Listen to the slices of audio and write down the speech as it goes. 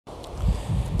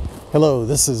Hello,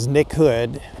 this is Nick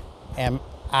Hood, and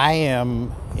I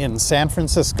am in San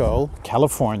Francisco,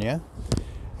 California,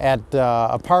 at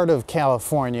a part of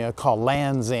California called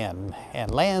Land's End.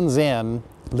 And Land's End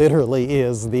literally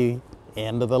is the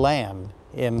end of the land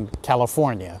in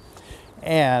California.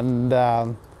 And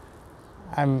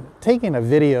I'm taking a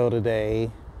video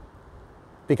today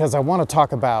because I want to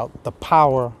talk about the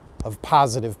power of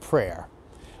positive prayer.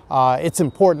 It's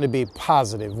important to be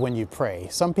positive when you pray.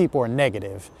 Some people are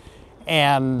negative.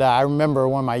 And I remember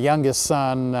when my youngest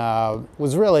son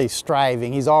was really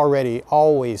striving, he's already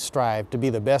always strived to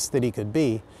be the best that he could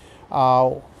be.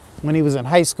 When he was in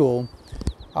high school,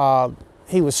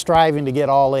 he was striving to get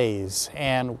all A's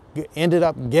and ended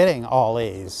up getting all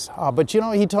A's. But you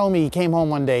know, he told me, he came home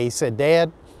one day, he said,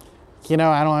 "Dad, you know,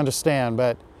 I don't understand,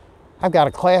 but I've got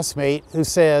a classmate who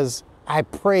says, I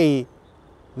pray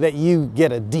that you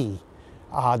get a D,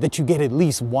 that you get at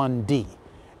least one D."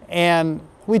 And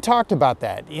we talked about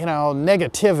that, you know,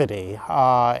 negativity,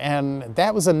 and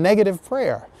that was a negative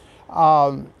prayer.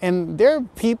 And there are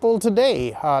people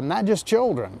today, not just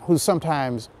children, who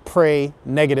sometimes pray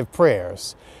negative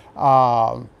prayers.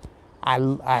 I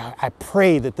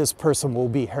pray that this person will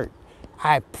be hurt.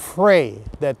 I pray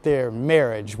that their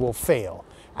marriage will fail.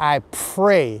 I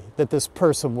pray that this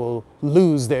person will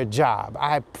lose their job.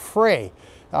 I pray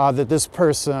that this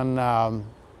person,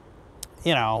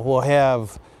 you know, will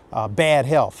have bad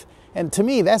health. And to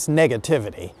me, that's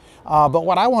negativity. But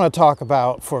what I want to talk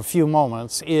about for a few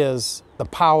moments is the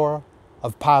power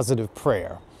of positive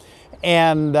prayer.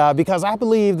 And because I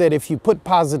believe that if you put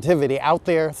positivity out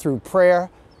there through prayer,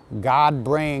 God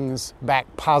brings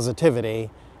back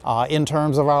positivity in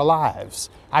terms of our lives.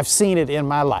 I've seen it in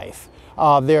my life.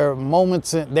 There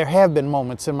have been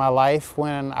moments in my life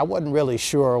when I wasn't really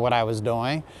sure what I was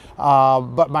doing,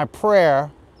 but my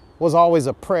prayer was always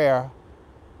a prayer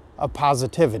of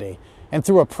positivity. And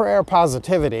through a prayer of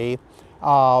positivity,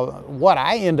 what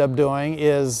I end up doing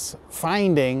is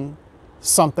finding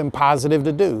something positive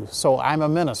to do. So I'm a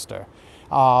minister.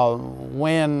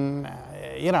 When,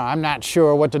 you know, I'm not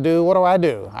sure what to do, what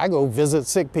do? I go visit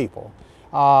sick people.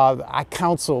 I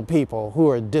counsel people who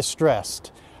are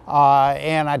distressed.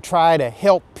 And I try to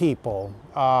help people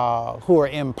who are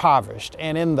impoverished.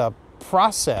 And in the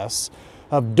process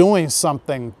of doing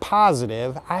something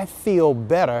positive, I feel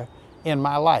better in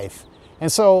my life. And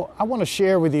so I want to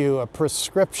share with you a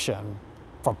prescription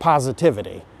for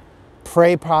positivity.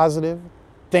 Pray positive,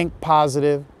 think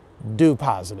positive, do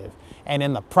positive. And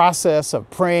in the process of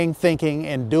praying, thinking,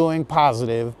 and doing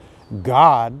positive,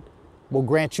 God will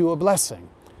grant you a blessing.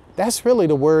 That's really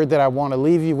the word that I want to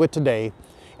leave you with today.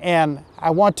 And I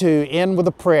want to end with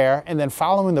a prayer, and then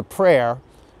following the prayer,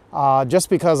 just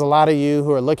because a lot of you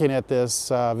who are looking at this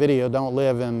video don't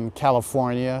live in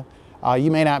California,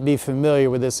 you may not be familiar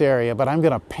with this area, but I'm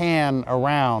going to pan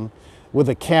around with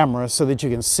the camera so that you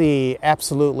can see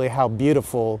absolutely how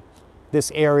beautiful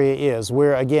this area is.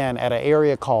 We're again at an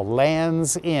area called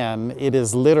Land's End. It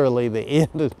is literally the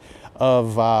end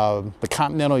of the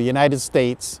continental United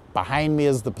States. Behind me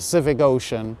is the Pacific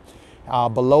Ocean.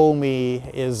 Below me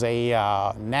is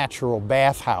a natural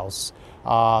bathhouse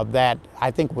that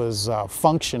I think was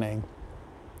functioning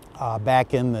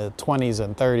back in the 20s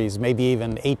and 30s, maybe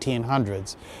even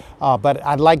 1800s. But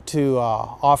I'd like to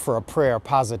offer a prayer of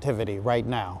positivity right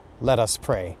now. Let us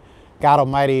pray. God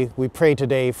Almighty, we pray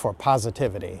today for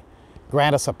positivity.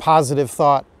 Grant us a positive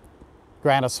thought,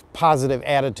 grant us positive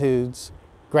attitudes,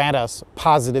 grant us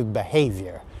positive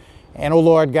behavior. And, oh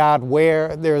Lord God,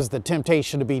 where there's the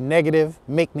temptation to be negative,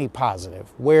 make me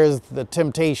positive. Where's the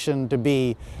temptation to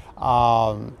be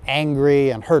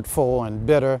angry and hurtful and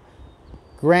bitter,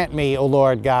 grant me, oh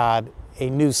Lord God, a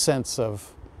new sense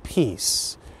of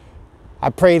peace. I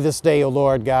pray this day, oh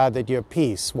Lord God, that your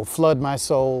peace will flood my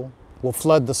soul, will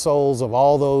flood the souls of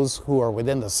all those who are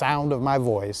within the sound of my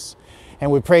voice. And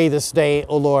we pray this day,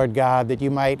 oh Lord God, that you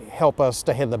might help us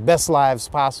to have the best lives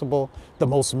possible, the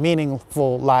most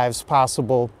meaningful lives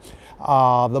possible,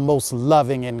 the most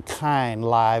loving and kind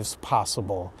lives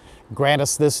possible. Grant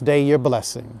us this day your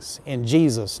blessings. In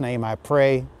Jesus' name I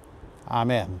pray.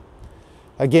 Amen.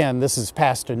 Again, this is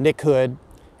Pastor Nick Hood,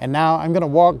 and now I'm going to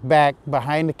walk back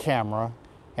behind the camera,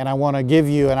 and I want to give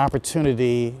you an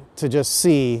opportunity to just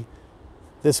see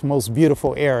this most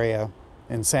beautiful area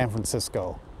in San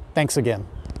Francisco. Thanks again.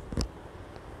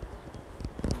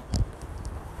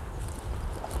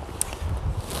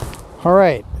 All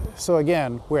right, so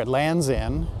again, we're at Land's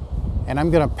End, and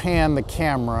I'm going to pan the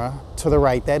camera to the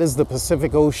right. That is the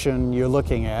Pacific Ocean you're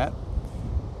looking at.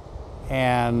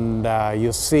 And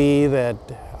you'll see that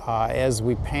as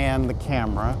we pan the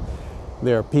camera,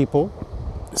 there are people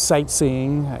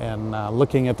sightseeing and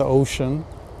looking at the ocean.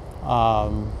 I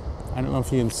don't know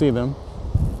if you can see them.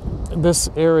 This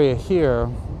area here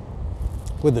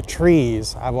with the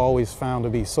trees, I've always found to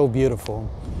be so beautiful.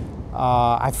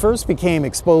 I first became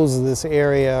exposed to this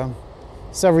area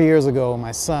several years ago.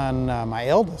 My son, my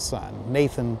eldest son,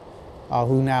 Nathan,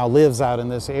 who now lives out in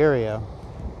this area,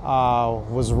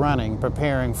 was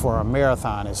preparing for a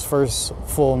marathon, his first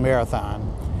full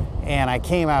marathon. And I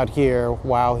came out here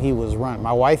while he was running.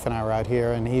 My wife and I were out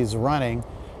here, and he's running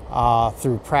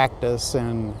through practice,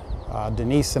 and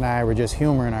Denise and I were just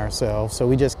humoring ourselves. So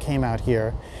we just came out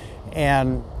here,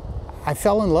 and I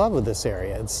fell in love with this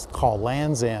area. It's called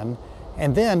Land's End.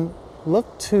 And then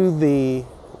look to the,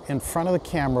 in front of the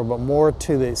camera, but more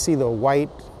to the, see the white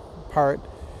part?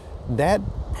 That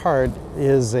part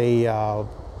is a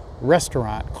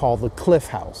restaurant called the Cliff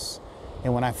House.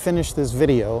 And when I finish this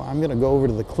video, I'm gonna go over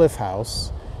to the Cliff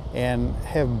House and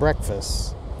have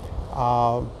breakfast.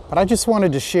 But I just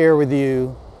wanted to share with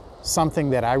you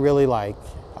something that I really like,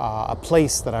 a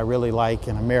place that I really like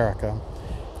in America.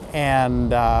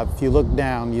 And if you look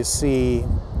down, you see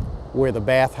where the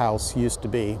bathhouse used to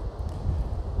be.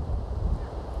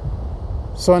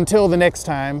 So until the next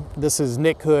time, this is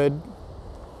Nick Hood,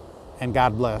 and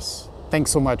God bless. Thanks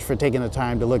so much for taking the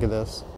time to look at this.